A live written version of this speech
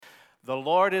The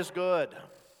Lord is good,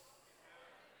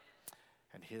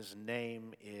 and His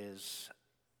name is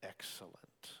excellent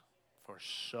for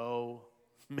so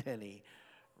many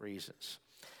reasons.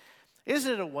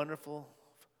 Isn't it a wonderful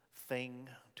thing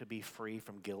to be free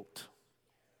from guilt?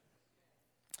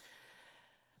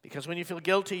 Because when you feel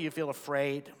guilty, you feel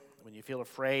afraid. When you feel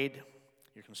afraid,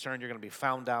 you're concerned you're going to be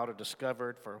found out or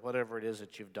discovered for whatever it is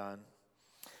that you've done.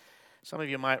 Some of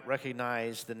you might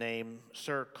recognize the name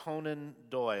Sir Conan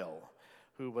Doyle,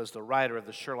 who was the writer of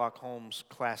the Sherlock Holmes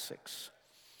classics.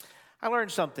 I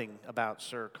learned something about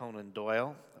Sir Conan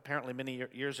Doyle. Apparently, many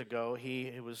years ago,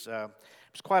 he was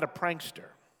quite a prankster.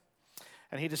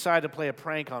 And he decided to play a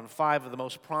prank on 5 of the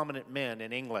most prominent men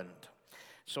in England.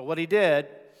 So what he did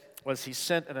was he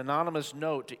sent an anonymous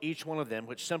note to each one of them,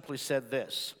 which simply said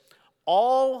this: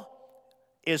 "All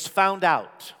is found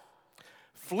out.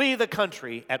 Flee the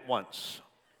country at once."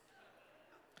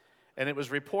 And it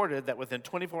was reported that within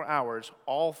 24 hours,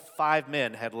 all 5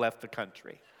 men had left the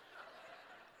country.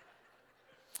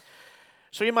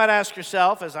 So you might ask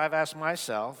yourself, as I've asked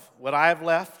myself, would I have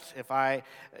left if I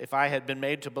had been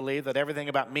made to believe that everything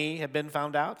about me had been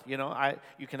found out?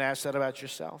 You can ask that about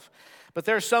yourself. But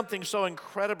there's something so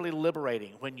incredibly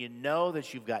liberating when you know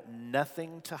that you've got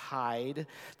nothing to hide,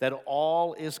 that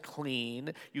all is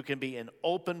clean. You can be an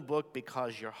open book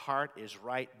because your heart is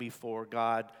right before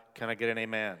God. Can I get an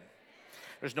amen?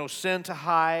 There's no sin to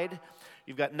hide.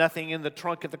 You've got nothing in the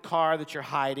trunk of the car that you're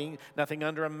hiding, nothing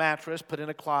under a mattress put in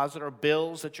a closet, or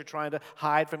bills that you're trying to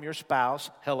hide from your spouse.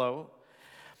 Hello.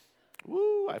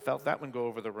 Woo, I felt that one go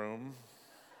over the room.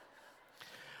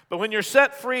 But when you're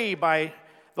set free by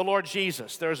the Lord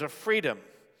Jesus, there's a freedom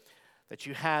that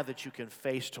you have that you can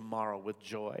face tomorrow with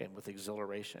joy and with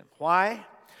exhilaration. Why?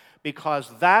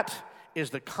 Because that is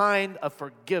the kind of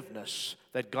forgiveness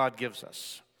that God gives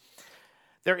us.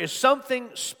 There is something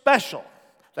special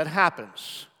that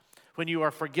happens when you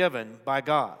are forgiven by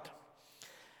God.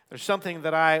 There's something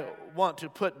that I want to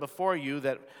put before you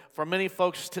that for many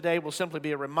folks today will simply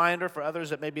be a reminder. For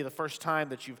others, it may be the first time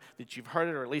that you've heard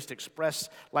it, or at least expressed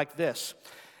like this.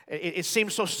 It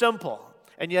seems so simple,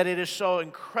 and yet it is so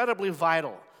incredibly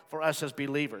vital for us as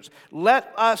believers.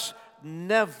 Let us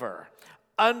never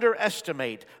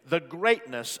underestimate the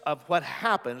greatness of what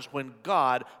happens when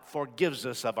God forgives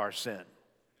us of our sin.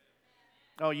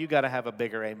 Oh, you got to have a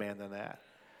bigger amen than that.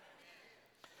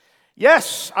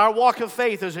 Yes, our walk of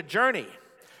faith is a journey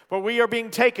where we are being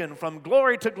taken from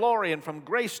glory to glory and from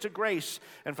grace to grace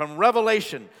and from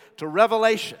revelation to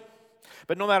revelation.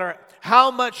 But no matter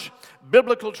how much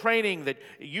biblical training that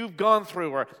you've gone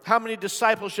through, or how many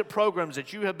discipleship programs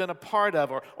that you have been a part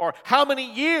of, or how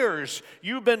many years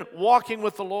you've been walking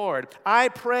with the Lord, I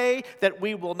pray that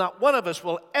not one of us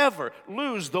will ever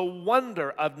lose the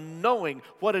wonder of knowing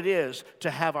what it is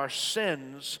to have our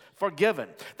sins forgiven.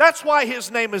 That's why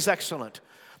His name is excellent.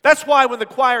 That's why when the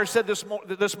choir said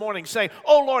this morning, saying,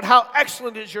 "Oh Lord, how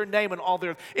excellent is your name in all the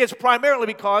earth," it's primarily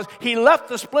because He left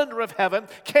the splendor of heaven,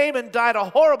 came and died a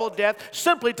horrible death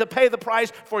simply to pay the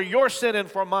price for your sin and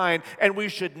for mine, and we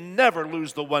should never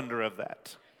lose the wonder of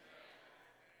that.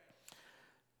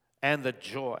 And the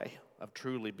joy of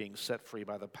truly being set free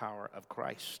by the power of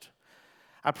Christ.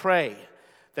 I pray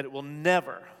that it will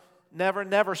never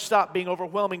stop being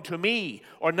overwhelming to me,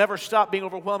 or never stop being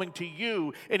overwhelming to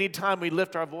you anytime we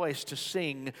lift our voice to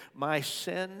sing, "My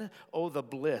sin, oh the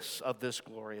bliss of this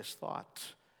glorious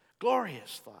thought."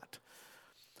 Glorious thought.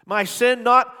 My sin,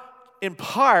 not in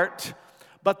part,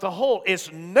 but the whole,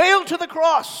 is nailed to the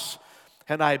cross,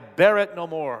 and I bear it no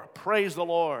more. Praise the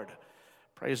Lord.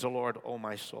 Praise the Lord, oh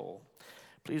my soul.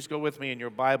 Please go with me in your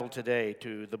Bible today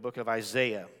to the book of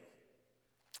Isaiah,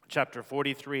 chapter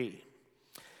 43.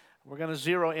 We're going to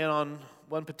zero in on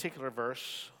one particular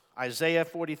verse, Isaiah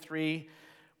 43.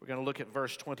 We're going to look at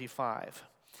verse 25.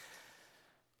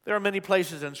 There are many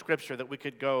places in Scripture that we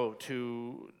could go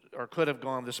to, or could have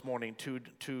gone this morning,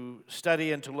 to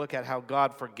study and to look at how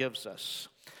God forgives us.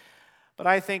 But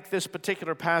I think this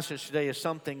particular passage today is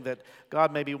something that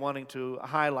God may be wanting to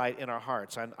highlight in our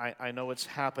hearts. I know it's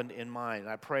happened in mine.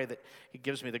 I pray that He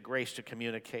gives me the grace to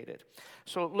communicate it.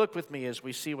 So look with me as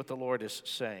we see what the Lord is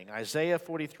saying. Isaiah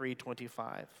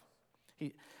 43:25.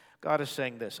 God is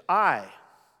saying this: I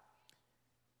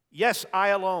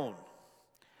alone,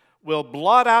 will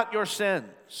blot out your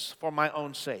sins for my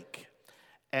own sake,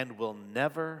 and will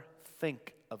never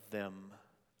think of them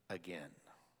again.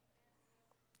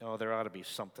 Oh, there ought to be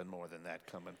something more than that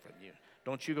coming from you.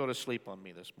 Don't you go to sleep on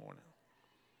me this morning.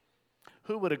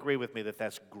 Who would agree with me that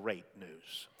that's great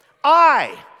news?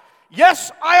 I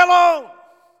alone,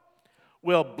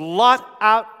 will blot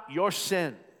out your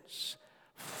sins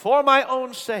for my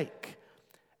own sake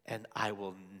and I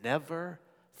will never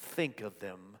think of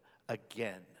them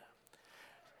again.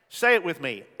 Say it with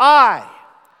me. I,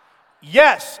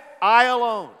 yes, I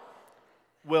alone,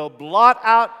 will blot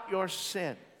out your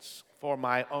sins for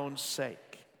my own sake.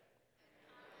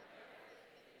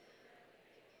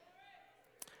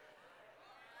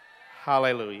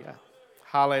 Hallelujah.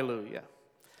 Hallelujah.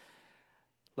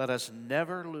 Let us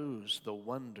never lose the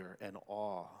wonder and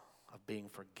awe of being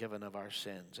forgiven of our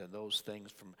sins and those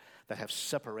things that have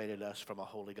separated us from a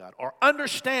holy God, or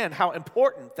understand how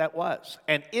important that was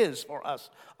and is for us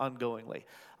ongoingly.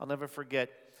 I'll never forget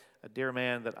a dear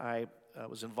man that I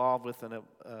was involved with in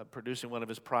producing one of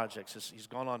his projects. He's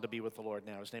gone on to be with the Lord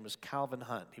now. His name is Calvin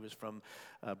Hunt. He was from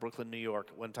Brooklyn, New York.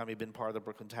 One time he'd been part of the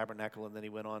Brooklyn Tabernacle, and then he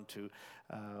went on to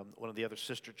one of the other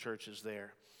sister churches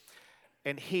there.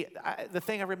 And the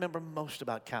thing I remember most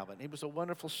about Calvin, he was a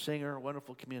wonderful singer, a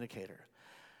wonderful communicator.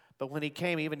 But when he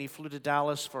came, he flew to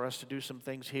Dallas for us to do some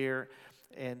things here.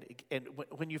 And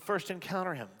when you first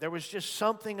encounter him, there was just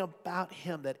something about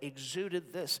him that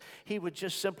exuded this. He would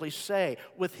just simply say,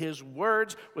 with his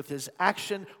words, with his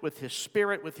action, with his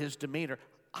spirit, with his demeanor,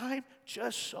 I'm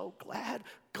just so glad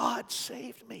God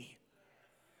saved me.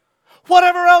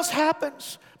 Whatever else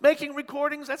happens, making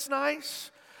recordings, that's nice.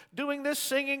 Doing this,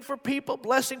 singing for people,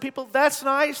 blessing people, that's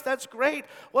nice, that's great.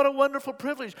 What a wonderful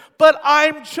privilege. But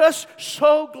I'm just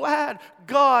so glad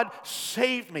God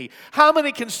saved me. How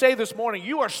many can say this morning,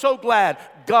 you are so glad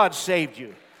God saved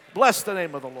you? Bless the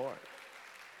name of the Lord.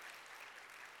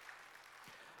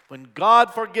 When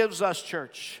God forgives us,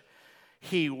 church,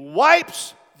 He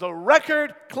wipes the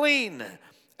record clean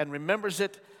and remembers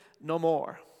it no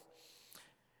more.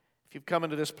 If you've come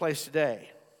into this place today,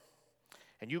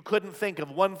 and you couldn't think of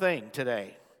one thing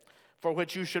today for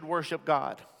which you should worship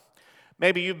God.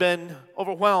 Maybe you've been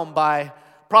overwhelmed by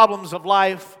problems of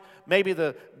life. Maybe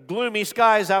the gloomy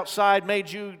skies outside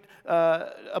made you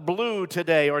blue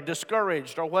today, or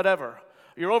discouraged, or whatever.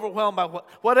 You're overwhelmed by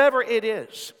whatever it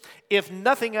is. If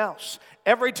nothing else,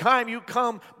 every time you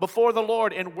come before the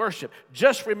Lord in worship,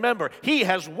 just remember, He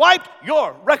has wiped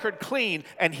your record clean,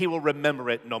 and He will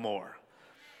remember it no more.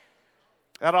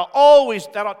 That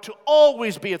ought to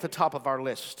always be at the top of our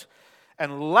list.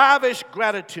 And lavish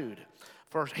gratitude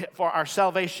for our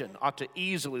salvation ought to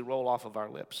easily roll off of our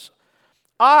lips.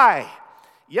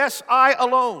 Yes, I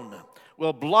alone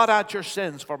will blot out your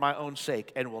sins for my own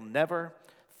sake and will never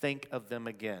think of them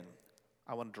again.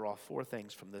 I want to draw 4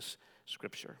 things from this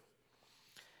scripture.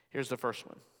 Here's the first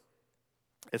one.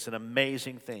 It's an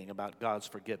amazing thing about God's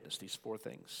forgiveness, these 4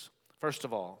 things. First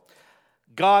of all,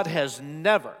 God has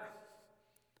never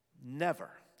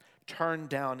turned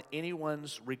down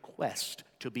anyone's request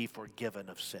to be forgiven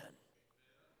of sin.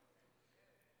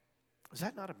 Is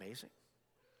that not amazing?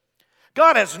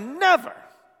 God has never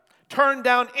turned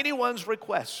down anyone's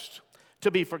request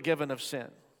to be forgiven of sin.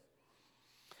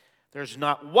 There's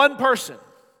not one person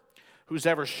who's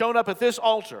ever shown up at this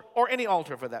altar, or any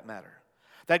altar for that matter,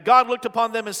 that God looked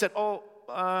upon them and said,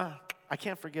 I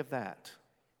can't forgive that.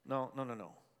 No.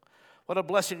 What a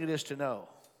blessing it is to know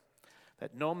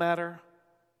that no matter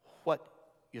what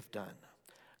you've done,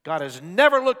 God has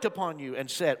never looked upon you and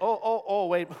said,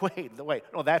 wait,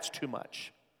 no, that's too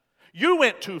much. You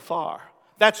went too far.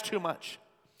 That's too much.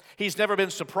 He's never been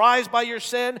surprised by your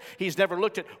sin. He's never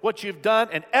looked at what you've done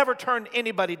and ever turned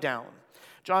anybody down.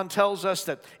 John tells us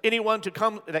that anyone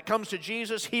that comes to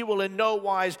Jesus, He will in no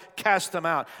wise cast them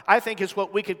out. I think it's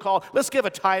what we could call, let's give a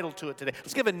title to it today.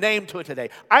 Let's give a name to it today.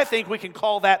 I think we can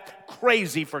call that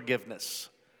crazy forgiveness.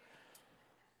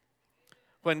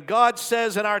 When God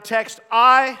says in our text,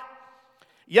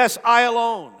 yes, I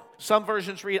alone. Some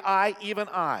versions read, I, even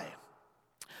I.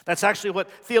 That's actually what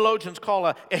theologians call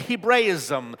a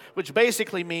Hebraism, which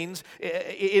basically means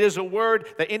it is a word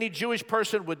that any Jewish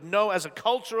person would know as a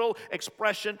cultural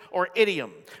expression or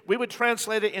idiom. We would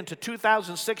translate it into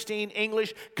 2016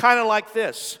 English kind of like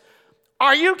this.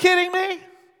 Are you kidding me?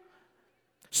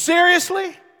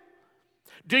 Seriously?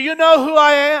 Do you know who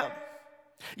I am?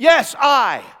 Yes,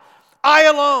 I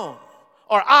alone,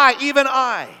 or I, even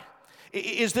I,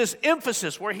 is this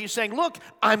emphasis where He's saying, look,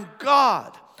 I'm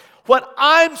God. What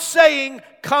I'm saying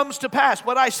comes to pass.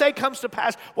 What I say comes to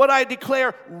pass. What I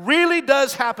declare really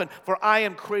does happen, for I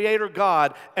am Creator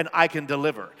God and I can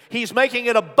deliver. He's making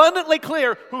it abundantly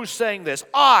clear who's saying this.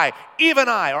 I, even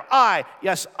I, or I,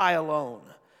 yes, I alone.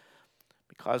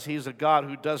 Because He's a God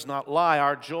who does not lie,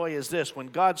 our joy is this. When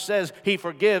God says He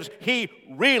forgives, He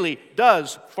really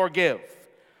does forgive.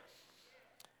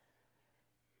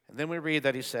 And then we read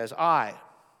that He says,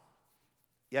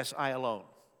 yes, I alone,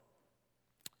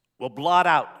 will blot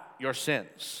out your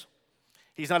sins.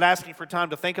 He's not asking for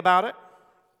time to think about it.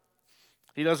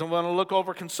 He doesn't want to look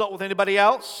over, consult with anybody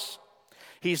else.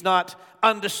 He's not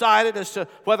undecided as to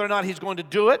whether or not he's going to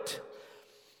do it.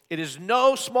 It is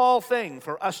no small thing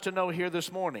for us to know here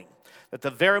this morning that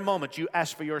the very moment you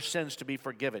ask for your sins to be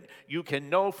forgiven, you can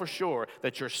know for sure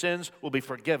that your sins will be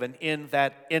forgiven in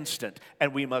that instant.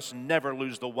 And we must never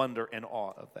lose the wonder and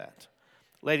awe of that.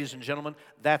 Ladies and gentlemen,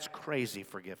 that's crazy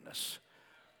forgiveness.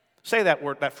 Say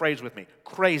that phrase with me.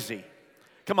 Crazy.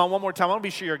 Come on, one more time. I want to be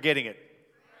sure you're getting it.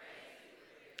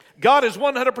 God is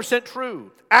 100%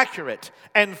 true, accurate,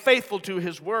 and faithful to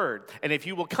His word. And if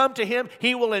you will come to Him,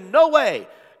 He will in no way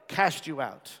cast you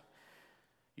out.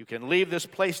 You can leave this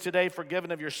place today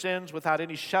forgiven of your sins without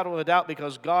any shadow of a doubt,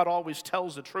 because God always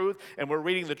tells the truth, and we're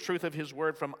reading the truth of His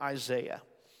word from Isaiah.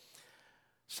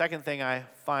 Second thing I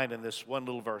find in this one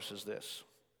little verse is this.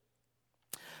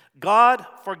 God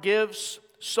forgives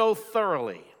so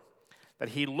thoroughly that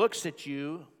He looks at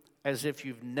you as if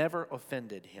you've never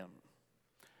offended Him.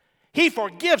 He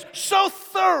forgives so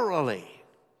thoroughly,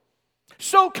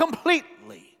 so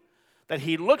completely, that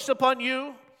He looks upon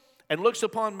you and looks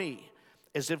upon me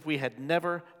as if we had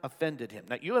never offended Him.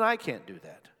 Now, you and I can't do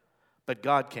that, but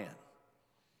God can.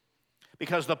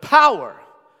 Because the power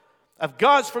of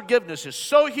God's forgiveness is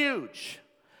so huge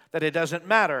that it doesn't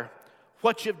matter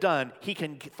what you've done, He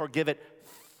can forgive it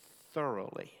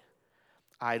thoroughly.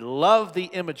 I love the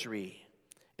imagery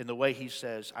in the way He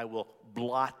says, I will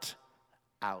blot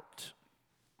out.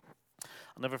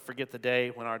 I'll never forget the day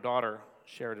when our daughter,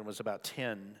 Sheridan, was about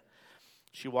 10.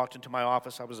 She walked into my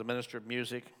office. I was a minister of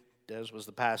music. Des was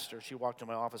the pastor. She walked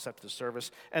into my office after the service,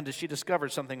 and she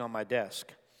discovered something on my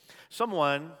desk.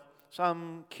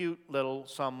 Some cute little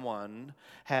someone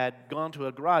had gone to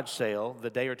a garage sale the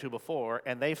day or two before,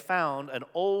 and they found an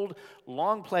old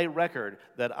long play record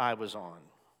that I was on.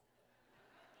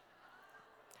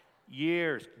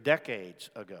 Years,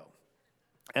 decades ago.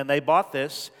 And they bought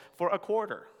this for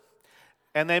 $0.25.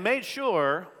 And they made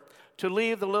sure to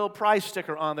leave the little price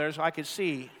sticker on there so I could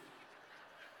see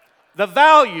the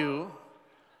value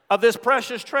of this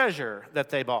precious treasure that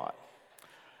they bought.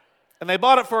 And they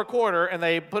bought it for $0.25, and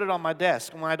they put it on my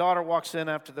desk. And my daughter walks in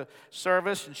after the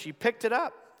service, and she picked it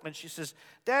up. And she says,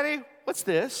 Daddy, what's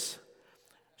this?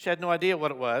 She had no idea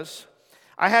what it was.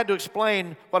 I had to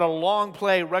explain what a long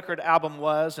play record album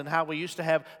was and how we used to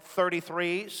have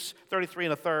 33s, 33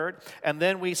 and a third. And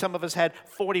then some of us had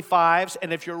 45s.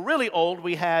 And if you're really old,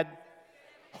 we had,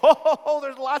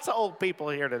 there's lots of old people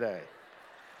here today.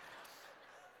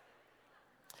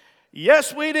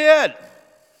 Yes, we did.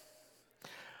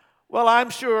 Well,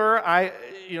 I'm sure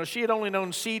she had only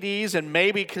known CDs and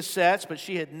maybe cassettes, but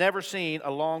she had never seen a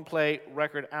long play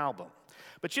record album.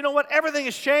 But you know what? Everything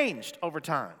has changed over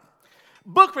time.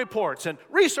 Book reports and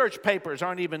research papers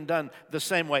aren't even done the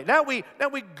same way. Now we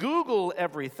Google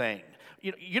everything.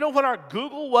 You know what our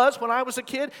Google was when I was a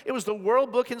kid? It was the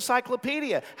World Book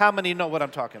Encyclopedia. How many know what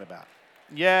I'm talking about?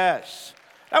 Yes.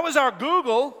 That was our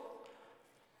Google.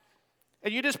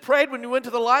 And you just prayed when you went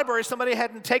to the library somebody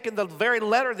hadn't taken the very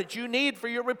letter that you need for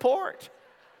your report,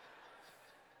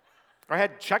 or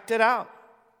had checked it out.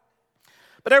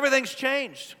 But everything's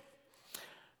changed.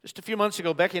 Just a few months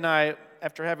ago, Becky and I,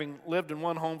 after having lived in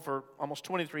one home for almost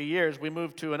 23 years, we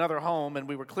moved to another home, and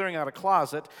we were clearing out a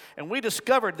closet, and we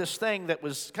discovered this thing that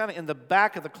was kind of in the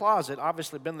back of the closet,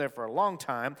 obviously been there for a long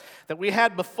time, that we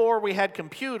had before we had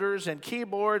computers and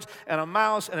keyboards and a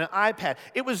mouse and an iPad.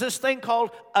 It was this thing called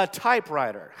a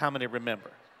typewriter. How many remember?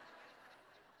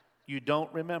 You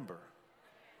don't remember.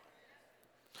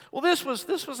 Well, this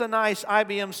was a nice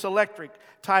IBM Selectric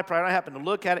typewriter. I happened to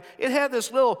look at it. It had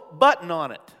this little button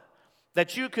on it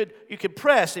that you could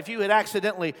press if you had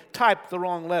accidentally typed the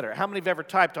wrong letter. How many have ever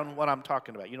typed on what I'm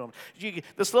talking about?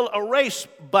 This little erase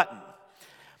button.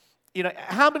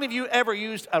 How many of you ever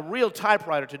used a real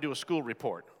typewriter to do a school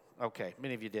report? Okay,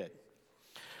 many of you did.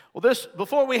 Well,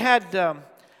 before we had IBM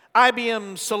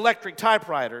Selectric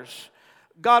typewriters,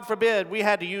 God forbid, we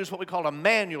had to use what we called a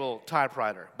manual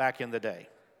typewriter back in the day.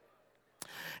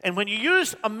 And when you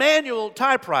used a manual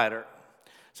typewriter,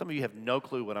 some of you have no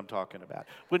clue what I'm talking about.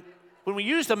 When we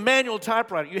used a manual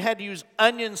typewriter, you had to use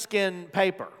onion skin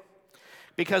paper.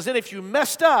 Because then if you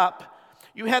messed up,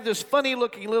 you had this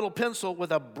funny-looking little pencil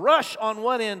with a brush on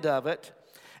one end of it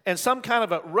and some kind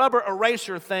of a rubber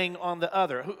eraser thing on the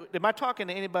other. Am I talking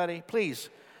to anybody? Please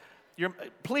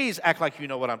act like you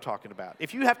know what I'm talking about.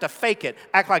 If you have to fake it,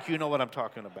 act like you know what I'm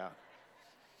talking about.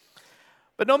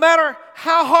 But no matter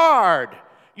how hard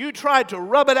you tried to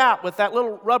rub it out with that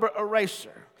little rubber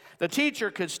eraser, the teacher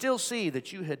could still see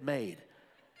that you had made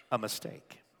a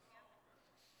mistake.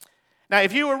 Now,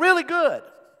 if you were really good,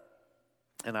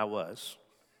 and I was,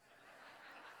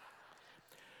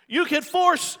 You could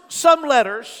force some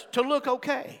letters to look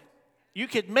okay. You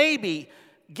could maybe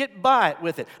get by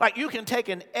with it. Like you can take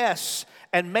an S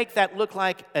and make that look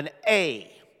like an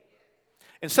A.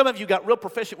 And some of you got real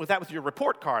proficient with that with your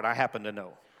report card, I happen to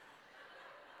know.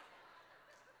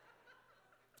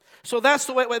 So that's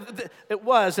the way it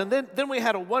was. And then we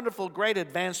had a wonderful, great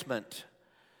advancement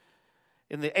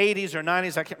in the 80s or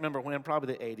 90s. I can't remember when,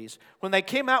 probably the 80s. When they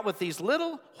came out with these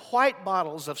little white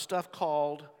bottles of stuff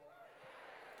called,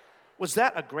 was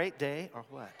that a great day or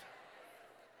what?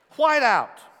 White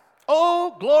out.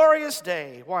 Oh, glorious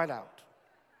day, white out.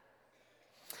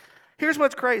 Here's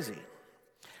what's crazy.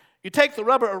 You take the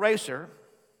rubber eraser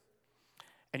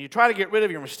and you try to get rid of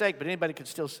your mistake, but anybody can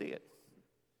still see it.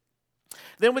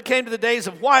 Then we came to the days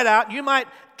of whiteout. You might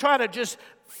try to just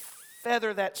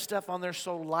feather that stuff on there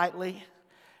so lightly,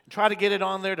 and try to get it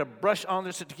on there to brush on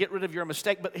this to get rid of your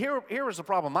mistake. But here was the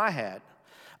problem I had.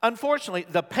 Unfortunately,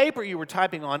 the paper you were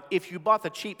typing on, if you bought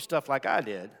the cheap stuff like I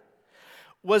did,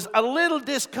 was a little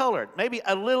discolored, maybe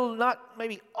a little, not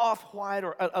maybe off-white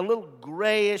or a little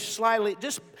grayish, slightly,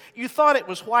 just, you thought it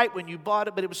was white when you bought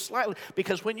it, but it was slightly,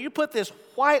 because when you put this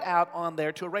white out on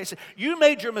there to erase it, you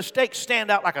made your mistake stand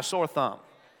out like a sore thumb.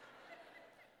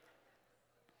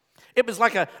 It was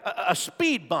like a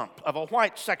speed bump of a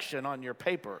white section on your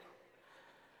paper.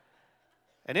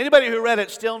 And anybody who read it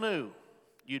still knew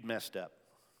you'd messed up.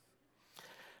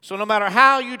 So no matter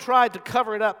how you tried to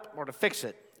cover it up or to fix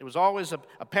it, it was always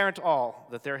apparent to all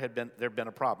that there'd been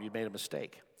a problem. You made a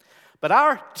mistake. But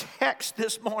our text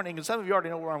this morning, and some of you already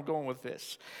know where I'm going with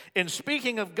this, in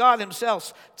speaking of God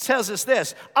himself, tells us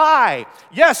this: I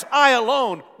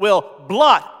alone, will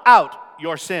blot out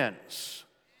your sins.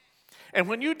 And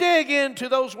when you dig into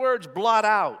those words, blot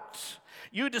out,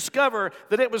 you discover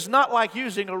that it was not like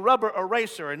using a rubber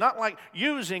eraser and not like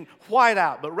using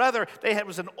whiteout, but rather it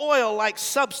was an oil-like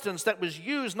substance that was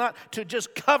used not to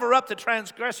just cover up the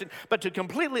transgression, but to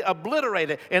completely obliterate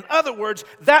it. In other words,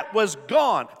 that was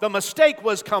gone. The mistake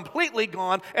was completely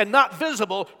gone and not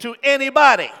visible to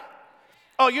anybody.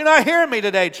 Oh, you're not hearing me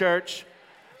today, church.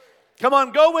 Come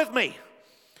on, go with me.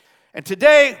 And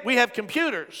today we have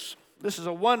computers. This is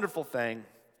a wonderful thing.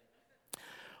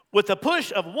 With the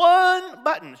push of one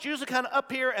button, it's usually kind of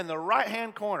up here in the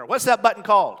right-hand corner. What's that button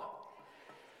called?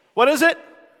 What is it?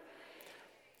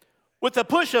 With the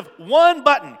push of one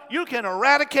button, you can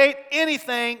eradicate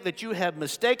anything that you have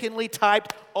mistakenly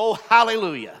typed. Oh,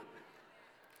 hallelujah.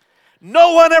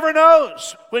 No one ever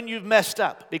knows when you've messed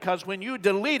up, because when you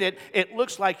delete it, it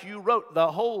looks like you wrote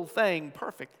the whole thing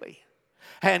perfectly.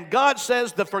 And God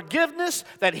says the forgiveness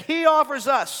that he offers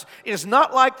us is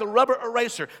not like the rubber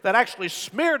eraser that actually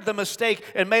smeared the mistake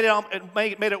and made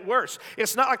it worse.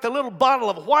 It's not like the little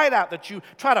bottle of whiteout that you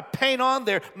try to paint on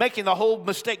there, making the whole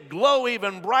mistake glow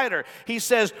even brighter. He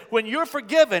says when you're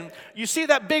forgiven, you see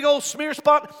that big old smear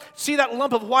spot? See that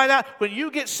lump of whiteout? When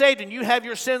you get saved and you have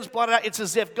your sins blotted out, it's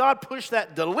as if God pushed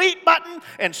that delete button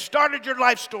and started your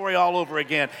life story all over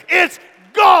again. It's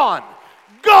gone.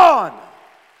 Gone.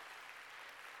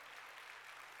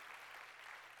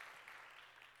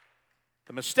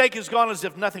 The mistake is gone as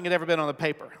if nothing had ever been on the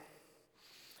paper.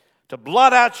 To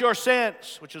blot out your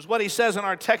sins, which is what he says in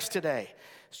our text today,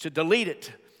 is to delete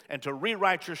it and to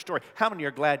rewrite your story. How many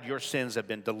are glad your sins have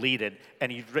been deleted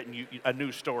and he's written a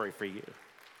new story for you?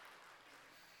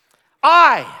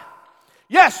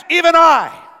 Yes, even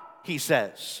I, he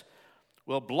says,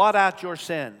 will blot out your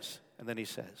sins. And then he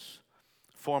says,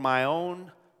 for my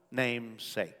own name's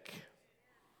sake.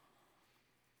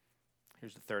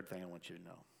 Here's the third thing I want you to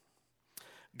know.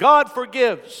 God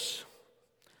forgives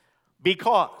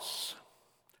because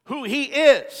who he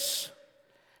is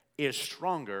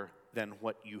stronger than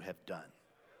what you have done.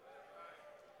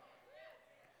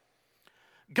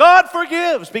 God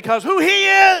forgives because who he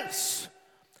is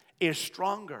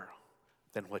stronger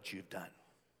than what you've done.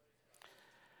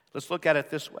 Let's look at it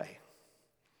this way.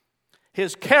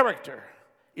 His character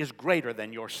is greater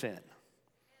than your sin.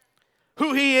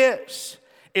 Who he is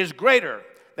greater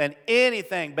than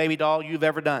anything, baby doll, you've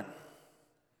ever done.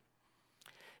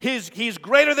 He's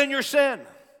greater than your sin.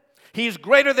 He's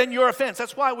greater than your offense.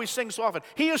 That's why we sing so often.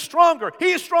 He is stronger.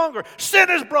 He is stronger. Sin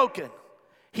is broken.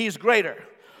 He's greater.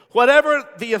 Whatever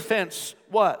the offense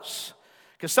was.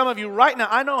 Because some of you right now,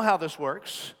 I know how this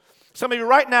works. Some of you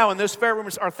right now in this fair room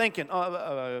are thinking,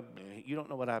 you don't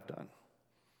know what I've done.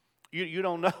 You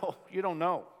don't know. You don't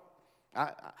know.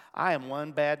 I am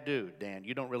one bad dude, Dan.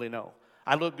 You don't really know.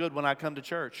 I look good when I come to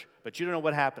church, but you don't know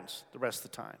what happens the rest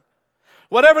of the time.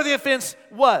 Whatever the offense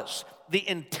was, the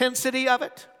intensity of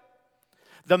it,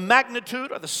 the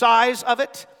magnitude or the size of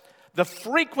it, the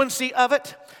frequency of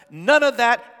it, none of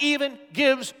that even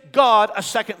gives God a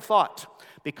second thought,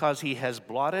 because he has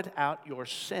blotted out your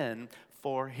sin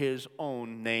for his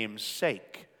own name's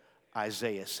sake,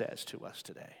 Isaiah says to us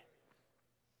today.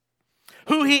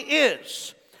 Who he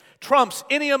is trumps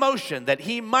any emotion that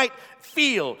he might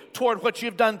feel toward what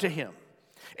you've done to him.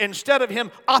 Instead of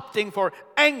him opting for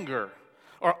anger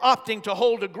or opting to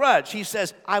hold a grudge, he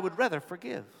says, I would rather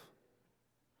forgive.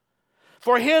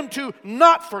 For him to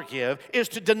not forgive is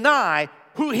to deny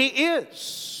who he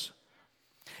is.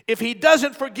 If he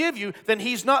doesn't forgive you, then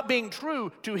he's not being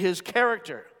true to his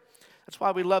character. That's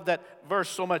why we love that verse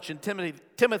so much in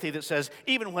Timothy that says,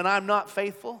 even when I'm not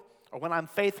faithful or when I'm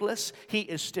faithless, he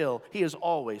is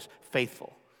always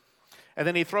faithful. And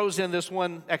then he throws in this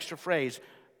one extra phrase,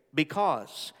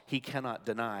 because he cannot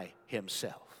deny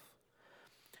himself.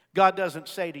 God doesn't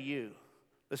say to you,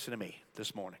 listen to me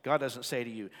this morning. God doesn't say to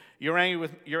you, you're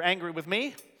angry with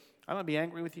me, I'm going to be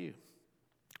angry with you.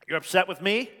 You're upset with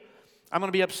me, I'm going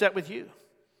to be upset with you.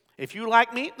 If you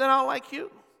like me, then I'll like you.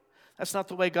 That's not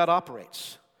the way God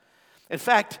operates. In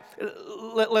fact,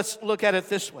 let's look at it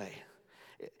this way.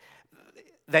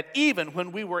 That even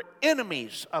when we were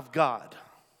enemies of God,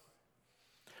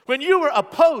 when you were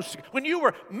opposed, when you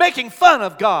were making fun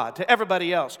of God to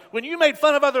everybody else, when you made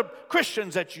fun of other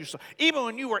Christians that you saw, even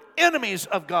when you were enemies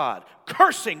of God,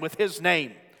 cursing with his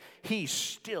name, he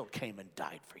still came and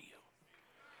died for you.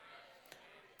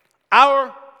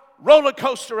 Our roller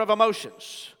coaster of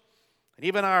emotions, and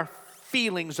even our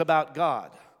feelings about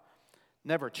God,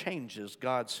 never changes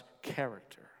God's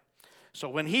character. So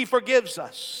when he forgives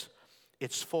us,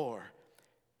 it's for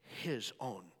his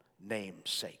own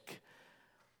name's sake,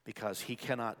 because he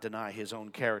cannot deny his own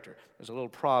character. There's a little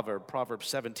proverb, Proverbs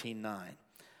 17:9,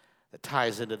 that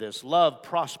ties into this. Love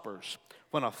prospers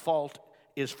when a fault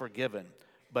is forgiven,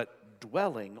 but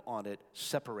dwelling on it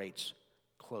separates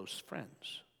close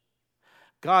friends.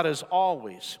 God is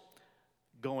always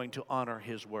going to honor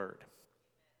his word.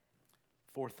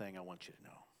 Fourth thing I want you to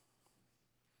know.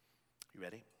 You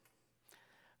ready?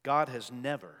 God has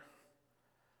never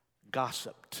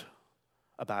gossiped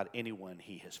about anyone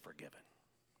he has forgiven.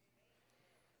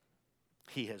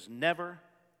 He has never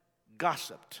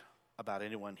gossiped about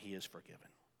anyone he has forgiven.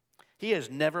 He has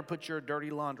never put your dirty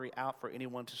laundry out for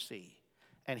anyone to see.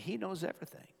 And he knows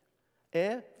everything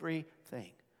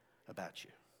about you.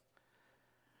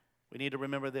 We need to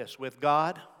remember this. With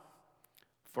God,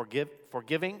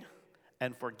 forgiving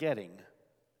and forgetting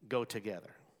go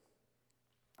together.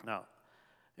 Now,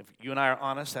 if you and I are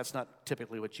honest, that's not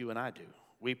typically what you and I do.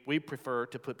 We prefer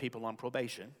to put people on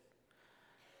probation.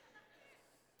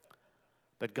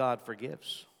 But God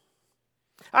forgives.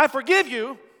 I forgive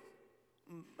you,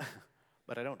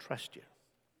 but I don't trust you.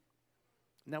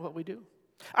 Isn't that what we do?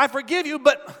 I forgive you,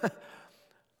 but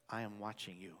I am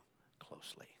watching you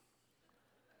closely.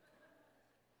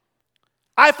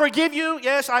 I forgive you,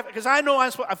 yes, because I know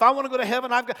if I want to go to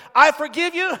heaven, I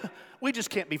forgive you. We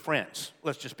just can't be friends.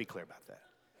 Let's just be clear about that.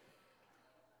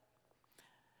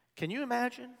 Can you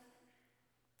imagine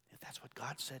if that's what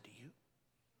God said to you?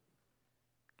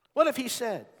 What if he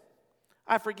said,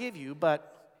 I forgive you,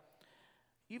 but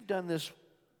you've done this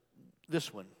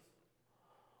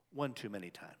one too many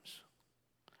times.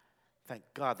 Thank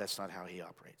God that's not how he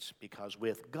operates, because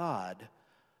with God,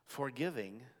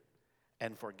 forgiving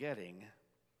and forgetting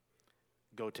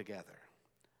go together.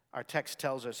 Our text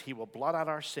tells us he will blot out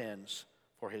our sins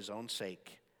for his own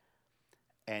sake,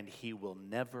 and he will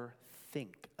never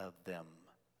think of them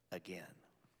again.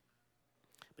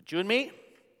 But you and me,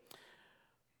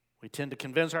 we tend to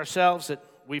convince ourselves that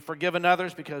we've forgiven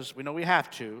others because we know we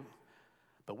have to,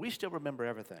 but we still remember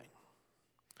everything.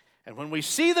 And when we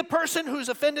see the person who's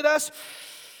offended us,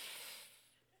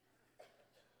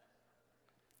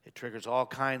 it triggers all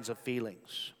kinds of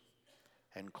feelings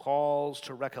and calls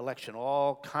to recollection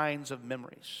all kinds of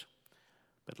memories.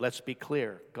 But let's be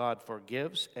clear, God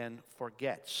forgives and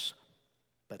forgets.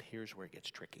 But here's where it gets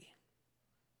tricky.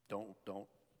 Don't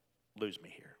lose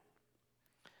me here.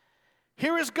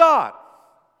 Here is God,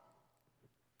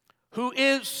 who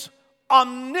is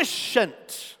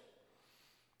omniscient.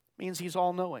 Means he's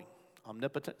all-knowing.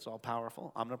 Omnipotent, he's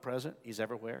all-powerful. Omnipresent, he's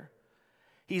everywhere.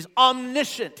 He's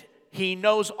omniscient. He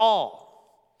knows all.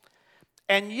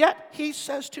 And yet he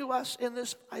says to us in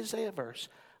this Isaiah verse,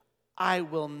 I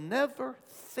will never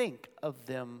think of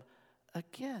them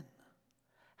again.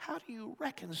 How do you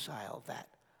reconcile that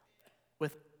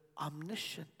with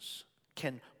omniscience?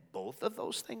 Can both of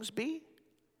those things be?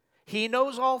 He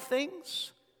knows all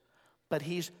things, but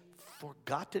he's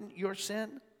forgotten your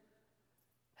sin?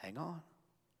 Hang on.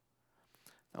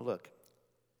 Now look,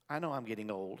 I know I'm getting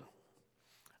old.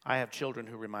 I have children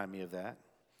who remind me of that.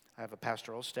 I have a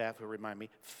pastoral staff who remind me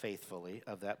faithfully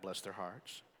of that, bless their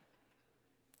hearts.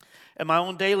 And my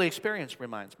own daily experience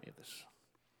reminds me of this.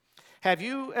 Have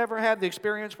you ever had the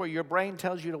experience where your brain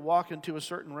tells you to walk into a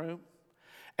certain room,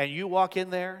 and you walk in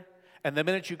there, and the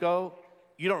minute you go,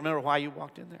 you don't remember why you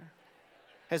walked in there?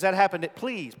 Has that happened?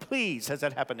 Please, has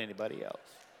that happened to anybody else?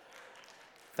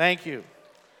 Thank you.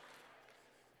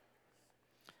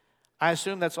 I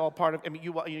assume that's all part of,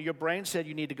 your brain said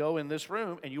you need to go in this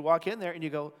room, and you walk in there, and you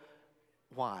go,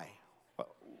 why?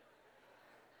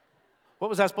 What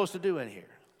was I supposed to do in here?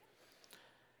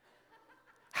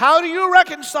 How do you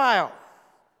reconcile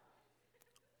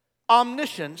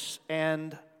omniscience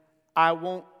and I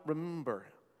won't remember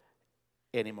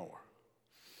anymore?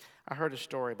 I heard a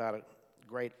story about a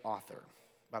great author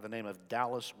by the name of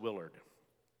Dallas Willard.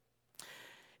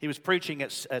 He was preaching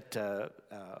at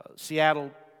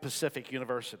Seattle Pacific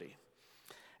University.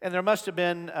 And there must have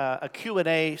been a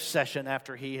Q&A session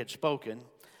after he had spoken,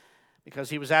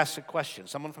 because he was asked a question.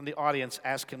 Someone from the audience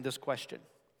asked him this question: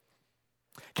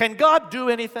 can God do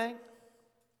anything?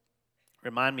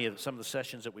 Remind me of some of the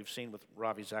sessions that we've seen with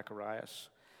Ravi Zacharias.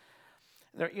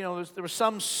 There was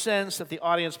some sense that the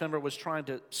audience member was trying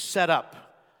to set up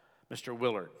Mr.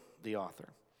 Willard, the author.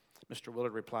 Mr.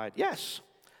 Willard replied, yes,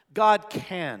 God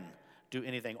can do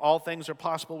anything. All things are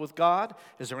possible with God.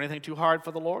 Is there anything too hard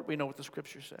for the Lord? We know what the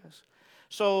Scripture says.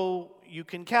 So you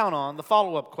can count on the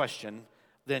follow-up question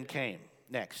then came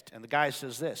next. And the guy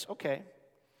says this, okay,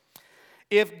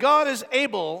 if God is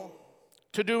able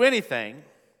to do anything,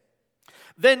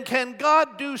 then can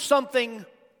God do something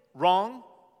wrong?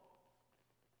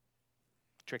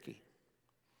 Tricky.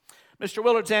 Mr.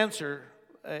 Willard's answer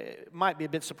might be a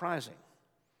bit surprising,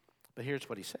 but here's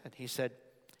what he said. He said,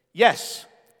 yes,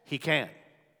 he can.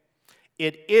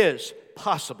 It is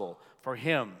possible for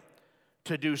him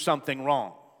to do something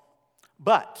wrong,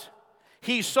 but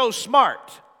he's so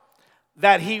smart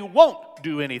that he won't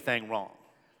do anything wrong.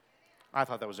 I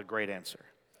thought that was a great answer.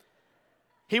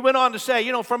 He went on to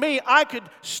say, for me, I could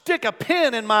stick a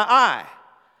pin in my eye,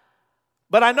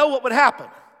 but I know what would happen,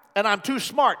 and I'm too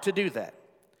smart to do that.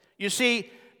 You see,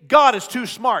 God is too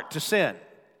smart to sin,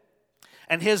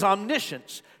 and his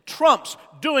omniscience trumps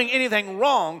doing anything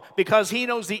wrong because he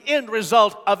knows the end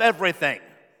result of everything.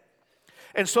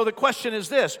 And so the question is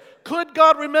this: could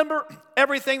God remember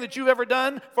everything that you've ever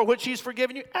done for which he's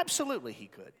forgiven you? Absolutely he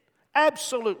could.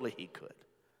 Absolutely he could.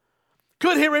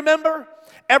 Could he remember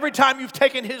every time you've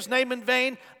taken his name in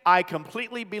vain? I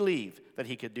completely believe that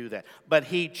he could do that. But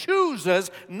he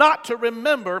chooses not to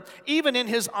remember, even in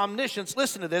his omniscience,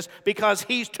 listen to this, because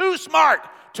he's too smart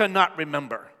to not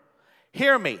remember.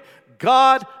 Hear me.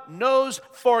 God knows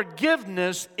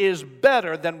forgiveness is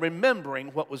better than remembering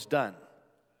what was done.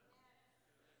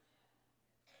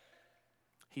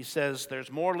 He says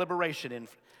there's more liberation in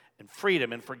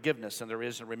freedom and forgiveness than there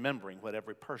is in remembering what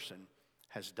every person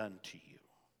has done to you.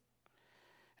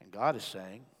 And God is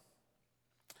saying,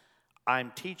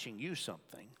 I'm teaching you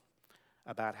something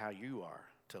about how you are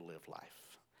to live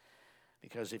life.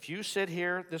 Because if you sit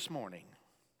here this morning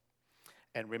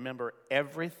and remember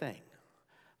everything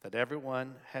that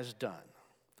everyone has done,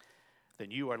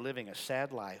 then you are living a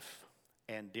sad life,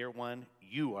 and dear one,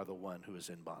 you are the one who is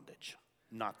in bondage,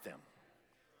 not them.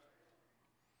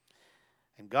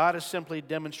 And God is simply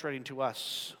demonstrating to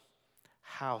us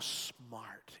how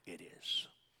smart it is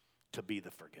to be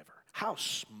the forgiver. How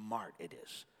smart it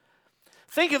is.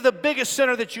 Think of the biggest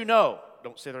sinner that you know.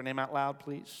 Don't say their name out loud,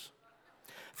 please.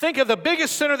 Think of the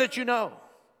biggest sinner that you know.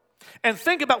 And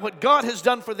think about what God has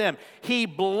done for them. He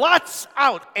blots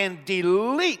out and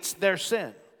deletes their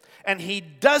sin. And he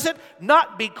does it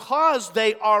not because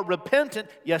they are repentant.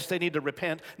 Yes, they need to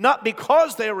repent. Not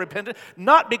because they are repentant.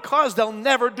 Not because they'll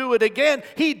never do it again.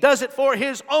 He does it for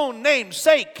his own name's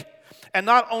sake. And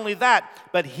not only that,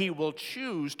 but he will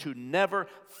choose to never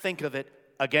think of it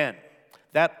again.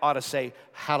 That ought to say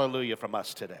hallelujah from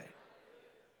us today.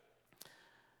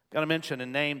 I'm going to mention a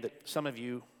name that some of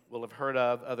you will have heard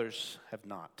of, others have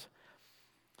not.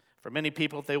 For many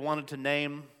people, if they wanted to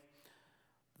name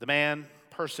the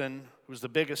person who was the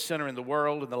biggest sinner in the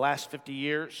world in the last 50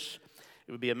 years,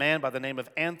 it would be a man by the name of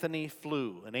Anthony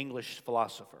Flew, an English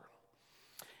philosopher.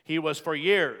 He was for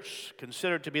years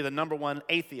considered to be the number one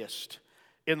atheist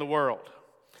in the world.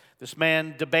 This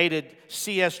man debated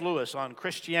C.S. Lewis on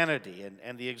Christianity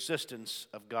and the existence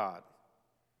of God.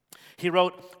 He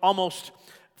wrote almost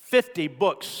 50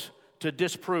 books to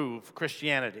disprove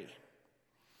Christianity.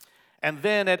 And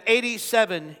then at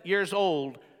 87 years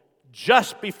old,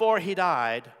 just before he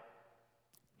died,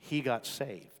 he got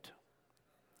saved.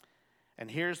 And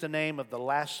here's the name of the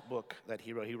last book that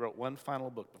he wrote. He wrote one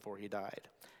final book before he died.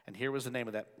 And here was the name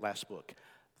of that last book.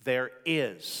 There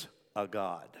Is a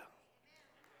God.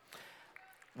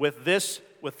 With this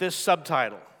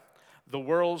subtitle, the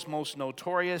world's most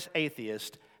notorious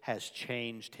atheist has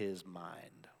changed his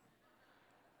mind.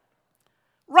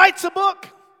 Writes a book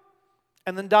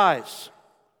and then dies.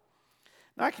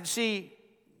 Now I can see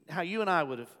how you and I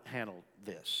would have handled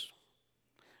this.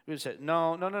 We would have said,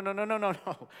 no.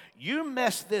 You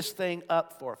messed this thing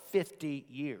up for 50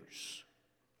 years.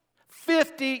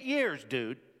 50 years,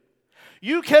 dude.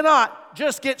 You cannot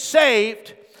just get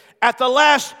saved at the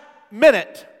last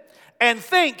minute and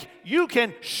think you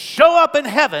can show up in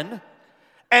heaven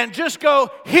and just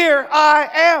go, here I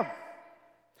am.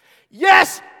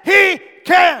 Yes, he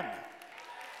can.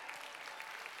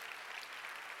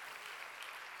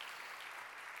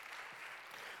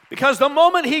 Because the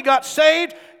moment he got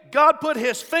saved, God put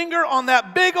his finger on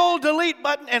that big old delete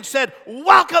button and said,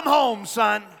 welcome home,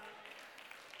 son.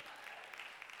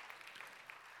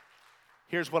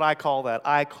 Here's what I call that.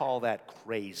 I call that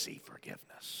crazy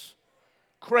forgiveness.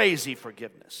 Crazy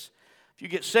forgiveness. If you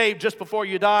get saved just before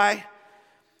you die,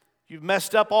 you've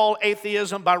messed up all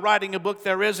atheism by writing a book,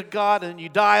 There Is a God, and you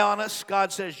die on us,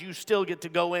 God says you still get to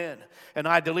go in. And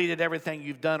I deleted everything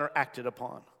you've done or acted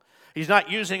upon. He's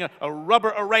not using a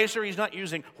rubber eraser. He's not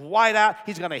using whiteout.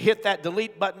 He's going to hit that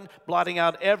delete button, blotting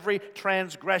out every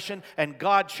transgression. And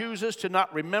God chooses to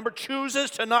not remember.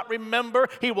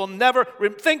 He will never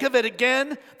think of it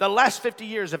again. The last 50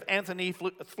 years of Anthony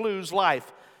Flu's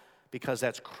life, because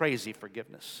that's crazy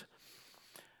forgiveness.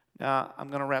 Now, I'm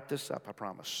going to wrap this up, I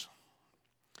promise.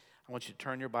 I want you to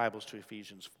turn your Bibles to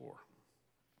Ephesians 4.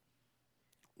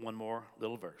 One more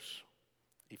little verse.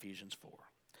 Ephesians 4.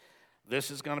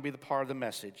 This is going to be the part of the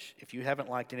message. If you haven't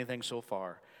liked anything so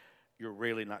far, you're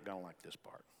really not going to like this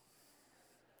part.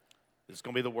 This is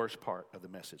going to be the worst part of the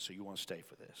message, so you want to stay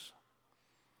for this.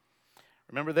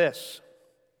 Remember this.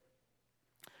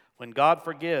 When God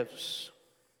forgives,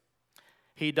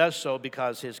 he does so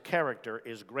because his character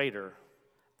is greater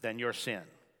than your sin.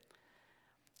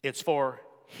 It's for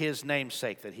his name's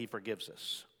sake that he forgives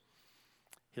us.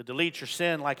 He'll delete your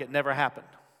sin like it never happened.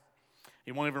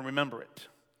 You won't even remember it.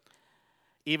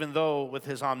 Even though with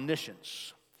his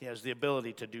omniscience, he has the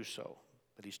ability to do so.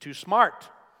 But he's too smart.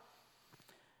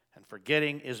 And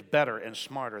forgetting is better and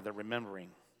smarter than remembering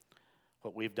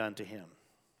what we've done to him.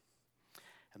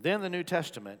 And then the New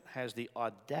Testament has the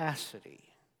audacity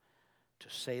to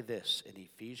say this in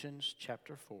Ephesians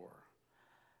chapter 4.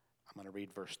 I'm going to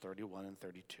read verse 31 and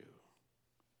 32.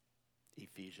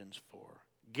 Ephesians 4.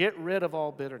 Get rid of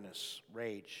all bitterness,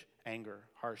 rage, anger,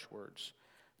 harsh words,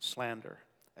 slander,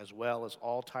 as well as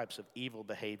all types of evil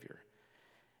behavior.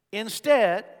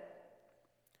 Instead,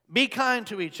 be kind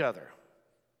to each other.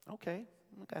 Okay,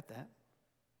 I got that.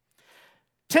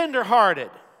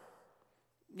 Tender-hearted.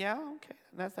 Yeah, okay,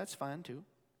 that's fine too.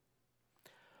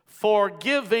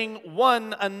 Forgiving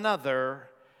one another,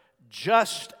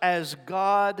 just as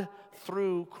God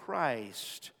through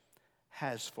Christ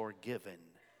has forgiven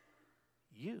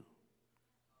you.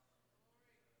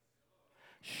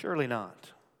 Surely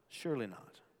not. Surely not.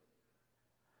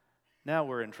 Now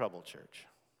we're in trouble, church.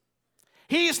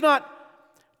 He's not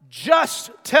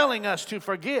just telling us to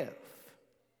forgive.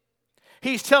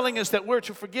 He's telling us that we're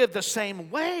to forgive the same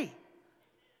way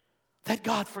that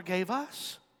God forgave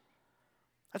us.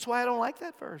 That's why I don't like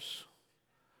that verse.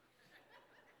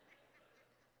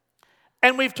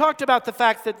 And we've talked about the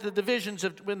fact that the divisions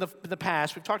in the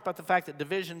past, we've talked about the fact that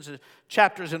divisions of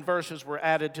chapters and verses were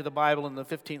added to the Bible in the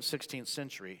 15th, 16th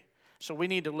century. So we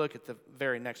need to look at the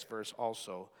very next verse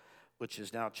also, which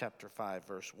is now chapter 5,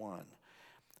 verse 1.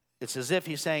 It's as if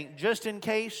he's saying, just in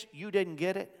case you didn't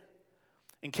get it,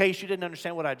 in case you didn't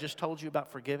understand what I just told you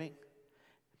about forgiving,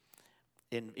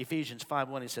 in Ephesians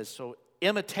 5:1 he says, so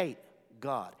imitate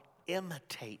God,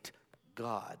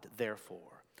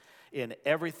 therefore, in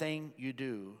everything you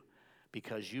do,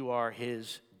 because you are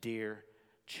his dear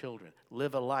children.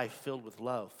 Live a life filled with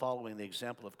love, following the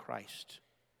example of Christ.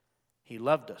 He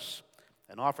loved us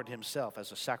and offered himself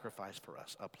as a sacrifice for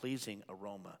us, a pleasing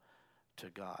aroma to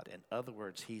God. In other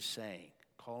words, he's saying,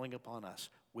 calling upon us,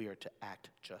 we are to act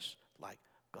just like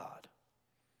God.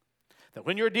 That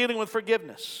when you're dealing with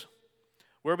forgiveness,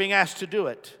 we're being asked to do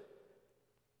it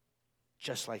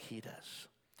just like he does.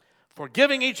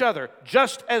 Forgiving each other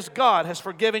just as God has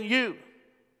forgiven you.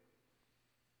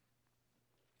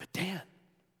 But Dan,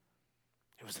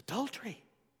 it was adultery.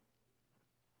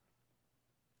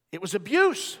 It was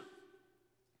abuse.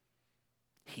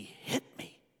 He hit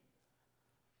me.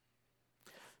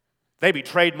 They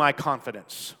betrayed my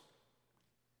confidence.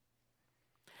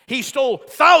 He stole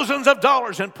thousands of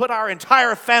dollars and put our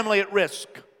entire family at risk.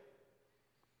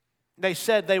 They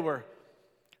said they were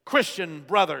Christian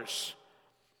brothers,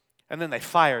 and then they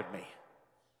fired me.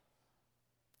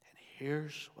 And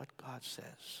here's what God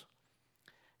says.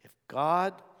 If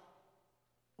God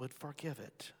would forgive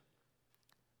it,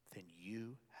 then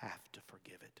you have to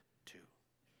forgive it too.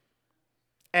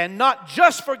 And not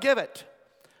just forgive it,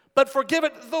 but forgive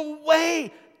it the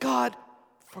way God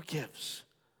forgives.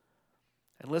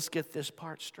 And let's get this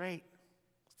part straight.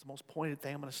 It's the most pointed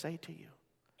thing I'm going to say to you.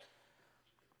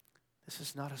 This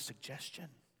is not a suggestion.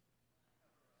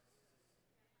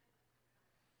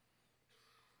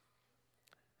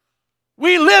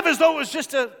 We live as though it was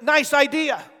just a nice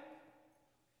idea.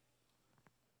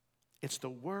 It's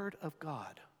the Word of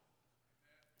God.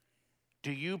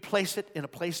 Do you place it in a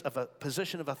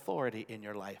position of authority in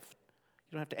your life?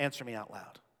 You don't have to answer me out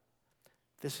loud.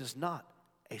 This is not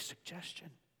a suggestion.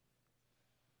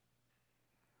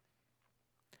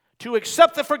 To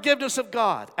accept the forgiveness of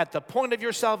God at the point of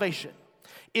your salvation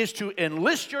is to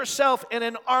enlist yourself in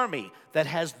an army that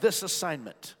has this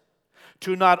assignment: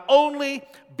 to not only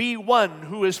be one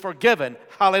who is forgiven,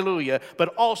 hallelujah, but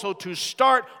also to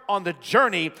start on the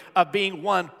journey of being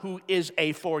one who is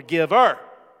a forgiver.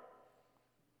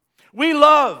 We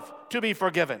love to be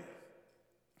forgiven.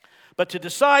 But to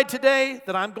decide today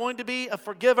that I'm going to be a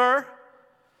forgiver,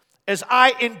 as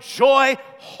I enjoy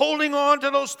holding on to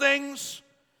those things,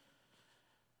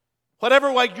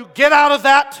 whatever way you get out of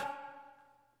that,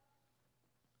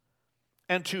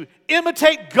 and to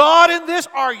imitate God in this,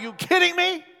 are you kidding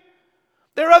me?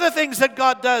 There are other things that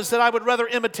God does that I would rather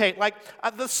imitate, like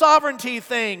the sovereignty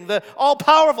thing, the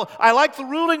all-powerful. I like the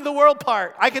ruling the world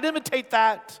part. I could imitate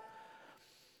that.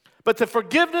 But the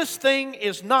forgiveness thing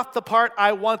is not the part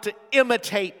I want to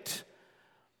imitate.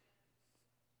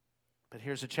 But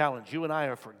here's a challenge. You and I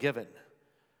are forgiven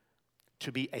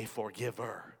to be a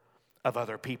forgiver of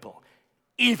other people,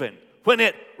 even when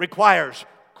it requires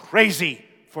crazy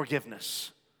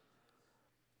forgiveness.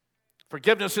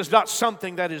 Forgiveness is not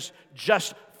something that is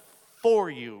just for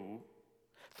you.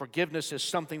 Forgiveness is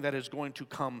something that is going to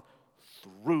come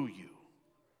through you.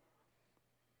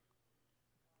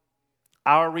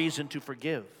 Our reason to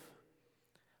forgive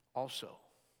also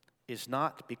is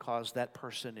not because that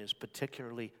person is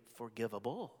particularly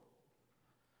forgivable.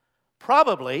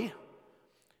 Probably,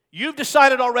 you've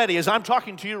decided already, as I'm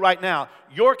talking to you right now,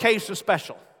 your case is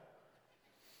special.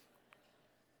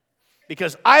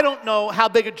 Because I don't know how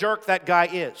big a jerk that guy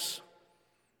is.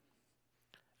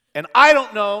 And I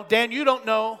don't know, Dan, you don't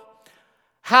know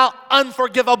how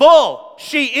unforgivable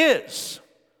she is.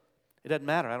 It doesn't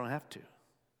matter, I don't have to.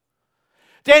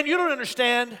 Dan, you don't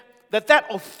understand that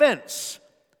offense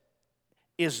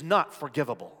is not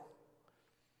forgivable.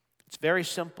 It's very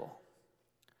simple.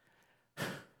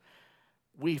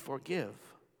 We forgive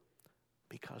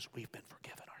because we've been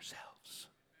forgiven ourselves.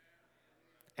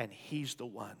 And He's the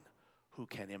one who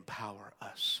can empower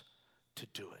us to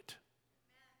do it.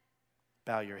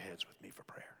 Bow your heads with me for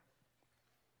prayer.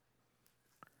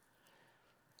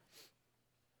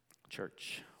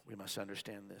 Church, we must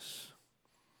understand this.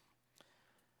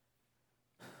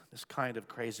 This kind of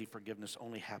crazy forgiveness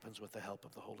only happens with the help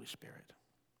of the Holy Spirit.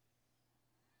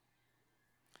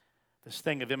 This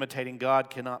thing of imitating God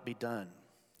cannot be done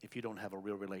if you don't have a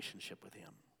real relationship with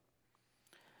Him.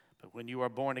 But when you are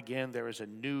born again, there is a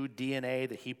new DNA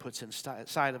that He puts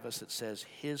inside of us that says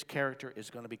His character is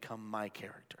going to become my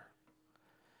character.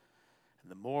 And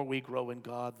the more we grow in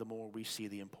God, the more we see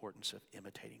the importance of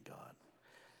imitating God.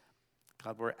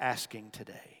 God, we're asking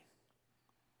today,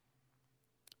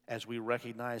 as we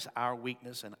recognize our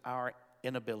weakness and our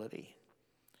inability,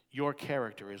 your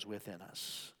character is within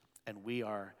us, and we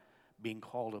are being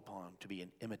called upon to be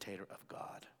an imitator of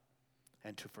God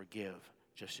and to forgive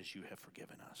just as you have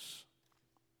forgiven us.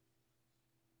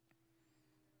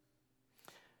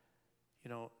 You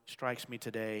know, it strikes me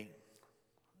today,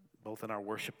 both in our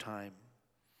worship time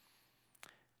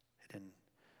and in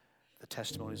the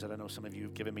testimonies that I know some of you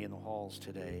have given me in the halls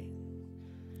today.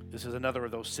 This is another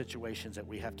of those situations that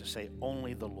we have to say,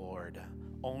 only the Lord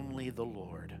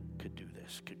could do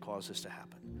this, could cause this to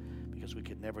happen, because we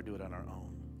could never do it on our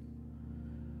own.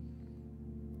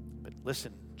 But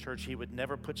listen, church, He would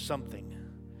never put something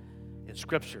in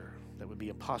Scripture that would be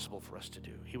impossible for us to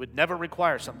do. He would never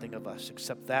require something of us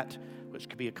except that which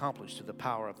could be accomplished through the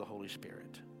power of the Holy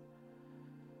Spirit.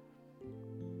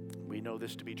 We know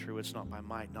this to be true. It's not by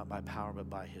might, not by power, but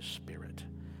by His Spirit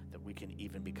that we can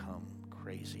even become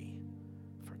crazy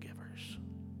forgivers.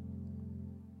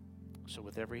 So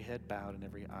with every head bowed and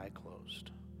every eye closed,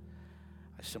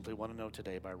 I simply want to know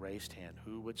today by raised hand,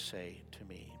 who would say to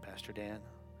me, Pastor Dan,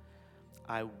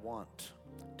 I want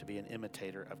to be an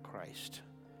imitator of Christ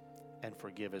and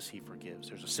forgive as he forgives.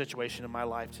 There's a situation in my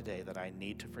life today that I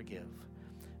need to forgive,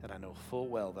 and I know full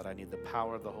well that I need the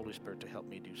power of the Holy Spirit to help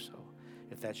me do so.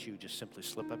 If that's you, just simply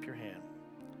slip up your hand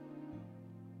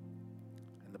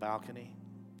in the balcony,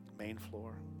 main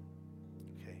floor.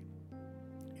 Okay.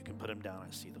 You can put them down.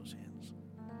 I see those hands.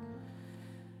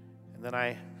 And then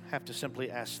I have to simply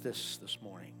ask this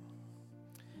morning.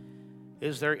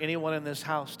 Is there anyone in this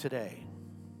house today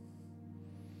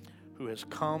who has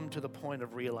come to the point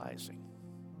of realizing,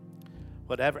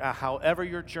 however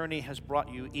your journey has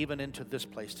brought you even into this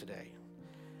place today,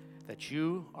 that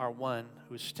you are one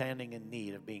who is standing in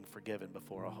need of being forgiven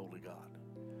before a holy God?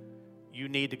 You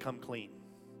need to come clean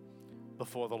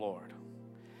before the Lord.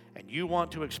 And you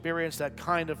want to experience that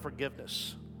kind of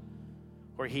forgiveness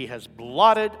where he has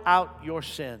blotted out your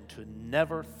sin to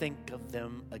never think of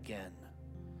them again,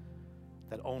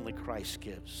 that only Christ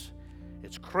gives.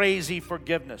 It's crazy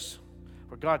forgiveness,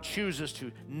 where God chooses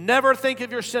to never think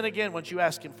of your sin again once you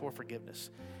ask him for forgiveness.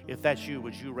 If that's you,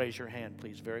 would you raise your hand,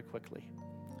 please, very quickly?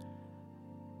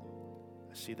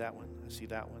 I see that one. I see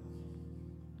that one.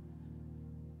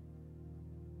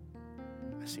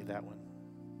 I see that one.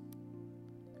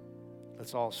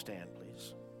 Let's all stand,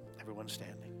 please. Everyone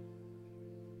standing.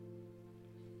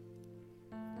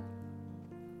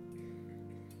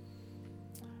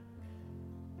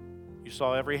 You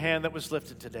saw every hand that was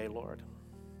lifted today, Lord.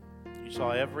 You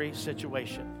saw every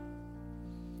situation.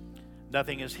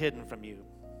 Nothing is hidden from you.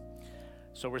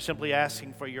 So we're simply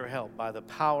asking for your help by the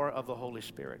power of the Holy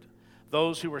Spirit.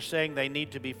 Those who are saying they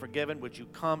need to be forgiven, would you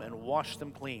come and wash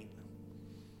them clean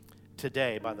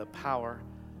today by the power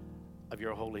of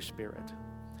your Holy Spirit?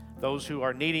 Those who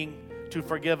are needing to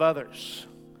forgive others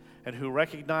and who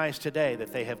recognize today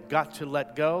that they have got to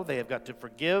let go, they have got to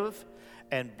forgive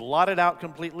and blot it out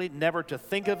completely, never to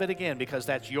think of it again, because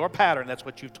that's your pattern, that's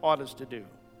what you've taught us to do.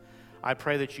 I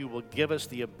pray that you will give us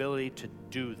the ability to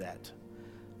do that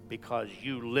because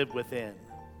you live within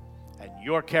and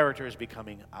your character is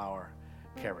becoming our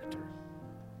character.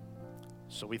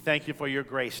 So we thank you for your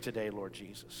grace today, Lord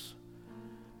Jesus.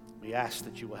 We ask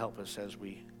that you will help us as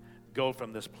we go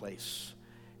from this place.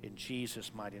 In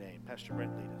Jesus' mighty name. Pastor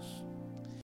Brent, lead us.